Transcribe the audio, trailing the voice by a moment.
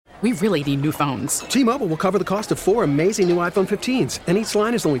We really need new phones. T-Mobile will cover the cost of 4 amazing new iPhone 15s, and each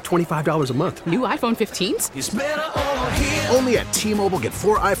line is only $25 a month. New iPhone 15s? It's better over here. Only at T-Mobile, get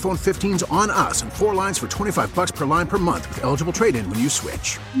 4 iPhone 15s on us and 4 lines for $25 per line per month with eligible trade-in when you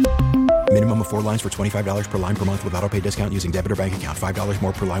switch. Minimum of 4 lines for $25 per line per month with autopay discount using debit or bank account. $5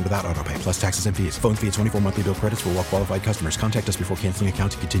 more per line without autopay, plus taxes and fees. Phone fee at 24 monthly bill credits for well-qualified customers. Contact us before canceling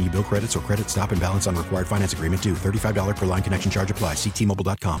account to continue bill credits or credit stop and balance on required finance agreement due. $35 per line connection charge applies. See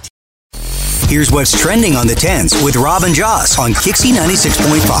T-Mobile.com. Here's what's trending on the 10's with Rob and Joss on Kixie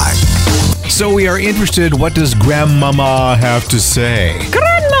 96.5. So we are interested, what does Grandmama have to say?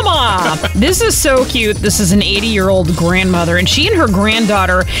 Grandmama! This is so cute. This is an 80-year-old grandmother, and she and her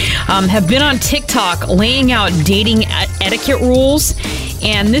granddaughter have been on TikTok laying out dating etiquette rules.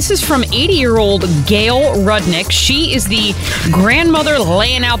 And this is from 80-year-old Gail Rudnick. She is the grandmother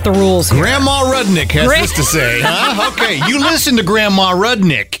laying out the rules here. Grandma Rudnick has this to say, huh? Okay, you listen to Grandma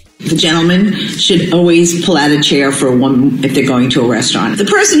Rudnick. The gentleman should always pull out a chair for a woman if they're going to a restaurant. The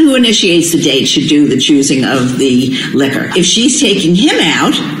person who initiates the date should do the choosing of the liquor. If she's taking him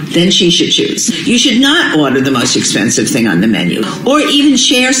out, then she should choose. You should not order the most expensive thing on the menu, or even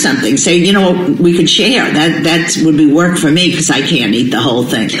share something. Say, you know, we could share. That would be work for me because I can't eat the whole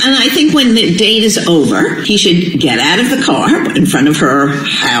thing. And I think when the date is over, he should get out of the car in front of her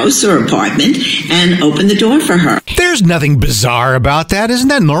house or apartment and open the door for her. There's nothing bizarre about that. Isn't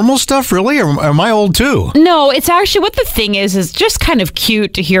that normal stuff, really? Or am I old, too? No, it's actually what the thing is just kind of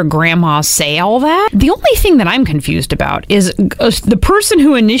cute to hear Grandma say all that. The only thing that I'm confused about is the person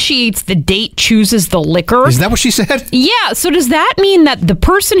who initiates the date chooses the liquor. Is that what she said? Yeah, so does that mean that the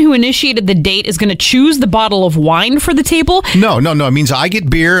person who initiated the date is going to choose the bottle of wine for the table? No. It means I get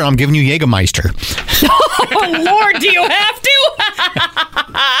beer and I'm giving you Jägermeister. Oh, Lord, do you have to?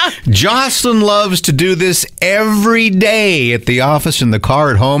 Jocelyn loves to do this every day at the office, in the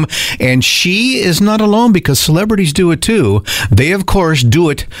car, at home, and she is not alone because celebrities do it too. They, of course, do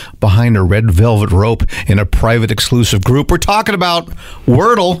it behind a red velvet rope in a private exclusive group. We're talking about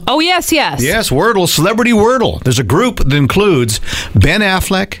Wordle. Oh, yes. Yes, Wordle, Celebrity Wordle. There's a group that includes Ben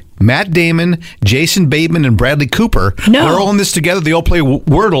Affleck, Matt Damon, Jason Bateman, and Bradley Cooper. No. They're all in this together. They all play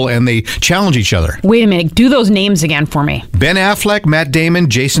Wordle, and they challenge each other. Wait a minute. Do those names again for me. Ben Affleck, Matt Damon,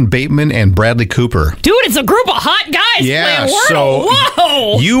 Jason Bateman, and Bradley Cooper. Dude, it's a group of hot guys playing Wordle. So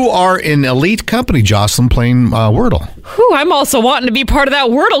whoa! You are in elite company, Jocelyn, playing Wordle. Whew, I'm also wanting to be part of that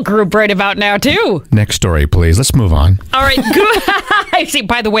Wordle group right about now, too. Next story, please. Let's move on. All right, good. I see,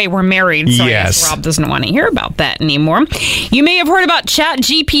 by the way, we're married, so yes. I guess Rob doesn't want to hear about that anymore. You may have heard about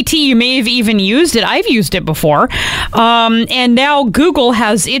ChatGPT. You may have even used it. I've used it before. And now Google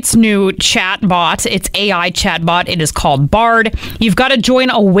has its new chatbot, its AI chatbot. It is called Bard. You've got to join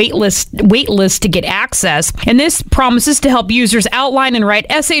a wait list to get access. And this promises to help users outline and write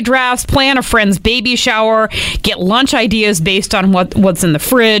essay drafts, plan a friend's baby shower, get lunch ideas based on what's in the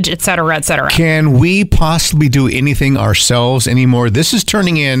fridge, et cetera, et cetera. Can we possibly do anything ourselves anymore? This is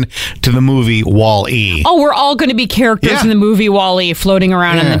turning in to the movie Wall-E. Oh, we're all going to be characters in the movie Wall-E floating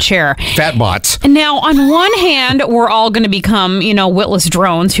around in the chair. Fat bots. And now, on one hand, we're all going to become, witless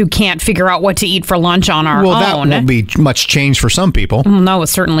drones who can't figure out what to eat for lunch on our own. Well, that won't be much change for some people. No, it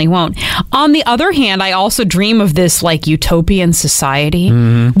certainly won't. On the other hand, I also dream of this, utopian society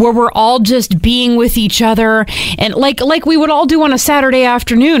where we're all just being with each other and like we would all do on a Saturday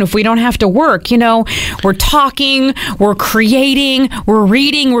afternoon if we don't have to work. We're talking, we're creating, we're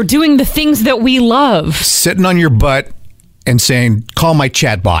reading, we're doing the things that we love. Sitting on your butt and saying, call my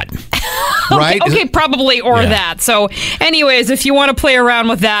chatbot. Right? Okay, probably, or that. So anyways, if you want to play around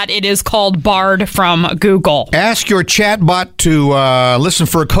with that, it is called Bard from Google. Ask your chatbot to listen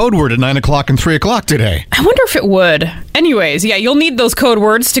for a code word at 9 o'clock and 3 o'clock today. I wonder if it would. Anyways, you'll need those code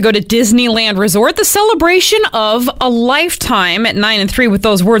words to go to Disneyland Resort, the celebration of a lifetime at 9 and 3 with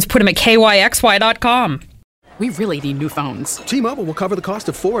those words. Put them at kyxy.com. We really need new phones. T-Mobile will cover the cost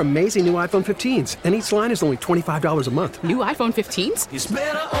of 4 amazing new iPhone 15s, and each line is only $25 a month. New iPhone 15s? It's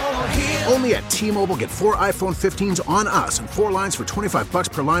better over here. Only at T-Mobile, get 4 iPhone 15s on us and 4 lines for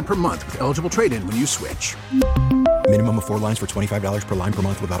 $25 per line per month with eligible trade-in when you switch. Minimum of 4 lines for $25 per line per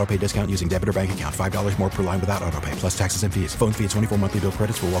month with autopay discount using debit or bank account. $5 more per line without autopay, plus taxes and fees. Phone fee at 24 monthly bill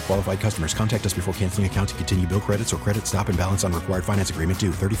credits for well-qualified customers. Contact us before canceling account to continue bill credits or credit stop and balance on required finance agreement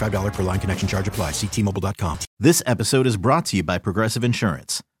due. $35 per line connection charge applies. See T-Mobile.com. This episode is brought to you by Progressive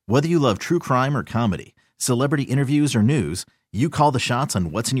Insurance. Whether you love true crime or comedy, celebrity interviews or news, you call the shots on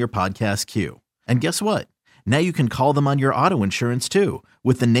what's in your podcast queue. And guess what? Now you can call them on your auto insurance too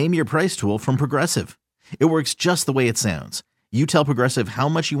with the Name Your Price tool from Progressive. It works just the way it sounds. You tell Progressive how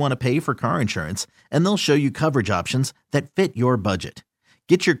much you want to pay for car insurance, and they'll show you coverage options that fit your budget.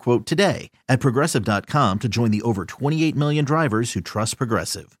 Get your quote today at Progressive.com to join the over 28 million drivers who trust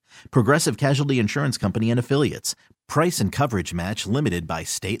Progressive. Progressive Casualty Insurance Company and Affiliates. Price and coverage match limited by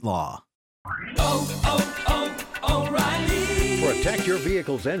state law. O'Reilly. Protect your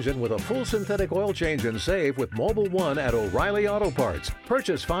vehicle's engine with a full synthetic oil change and save with Mobile One at O'Reilly Auto Parts.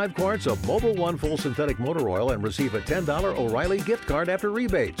 Purchase 5 quarts of Mobile One full synthetic motor oil and receive a $10 O'Reilly gift card after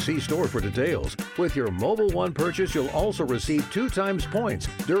rebate. See store for details. With your Mobile One purchase, you'll also receive 2 times points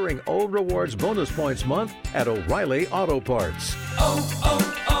during O Rewards Bonus Points Month at O'Reilly Auto Parts.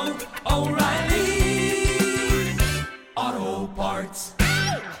 O'Reilly Auto Parts.